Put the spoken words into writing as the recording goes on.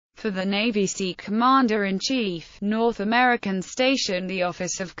For the Navy Sea Commander-in-Chief, North American station, the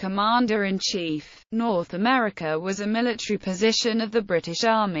Office of Commander-in-Chief, North America was a military position of the British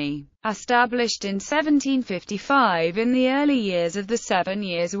Army, established in 1755 in the early years of the 7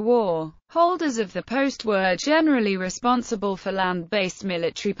 Years' War. Holders of the post were generally responsible for land-based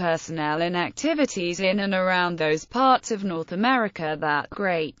military personnel in activities in and around those parts of North America that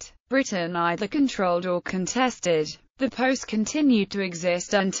Great Britain either controlled or contested. The post continued to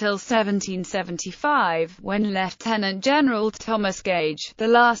exist until 1775, when Lieutenant General Thomas Gage, the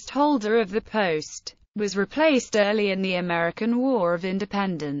last holder of the post, was replaced early in the American War of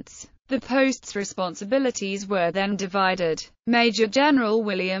Independence. The post's responsibilities were then divided. Major General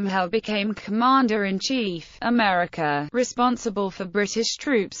William Hill became Commander-in-Chief, America, responsible for British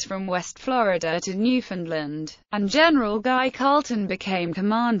troops from West Florida to Newfoundland, and General Guy Carleton became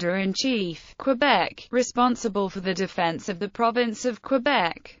Commander-in-Chief, Quebec, responsible for the defense of the province of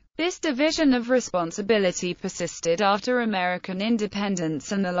Quebec. This division of responsibility persisted after American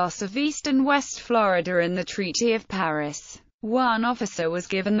independence and the loss of East and West Florida in the Treaty of Paris. One officer was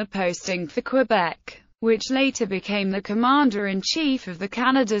given the posting for Quebec, which later became the Commander-in-Chief of the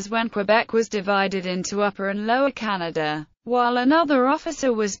Canadas when Quebec was divided into Upper and Lower Canada, while another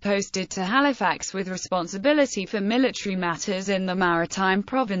officer was posted to Halifax with responsibility for military matters in the Maritime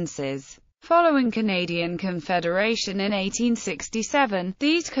Provinces. Following Canadian Confederation in 1867,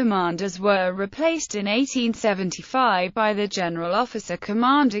 these commanders were replaced in 1875 by the General Officer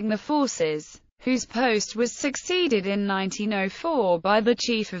commanding the forces, whose post was succeeded in 1904 by the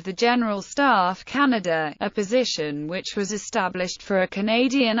Chief of the General Staff Canada, a position which was established for a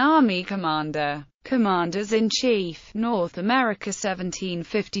Canadian Army commander. Commanders-in-Chief, North America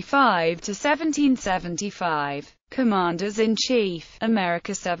 1755 to 1775. Commanders-in-Chief,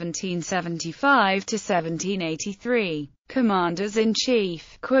 America 1775 to 1783.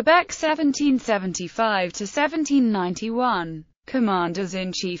 Commanders-in-Chief, Quebec 1775 to 1791.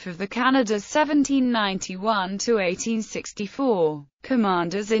 Commanders-in-Chief of the Canadas 1791 to 1864.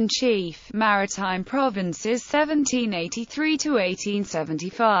 Commanders-in-Chief, Maritime Provinces 1783 to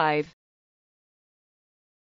 1875.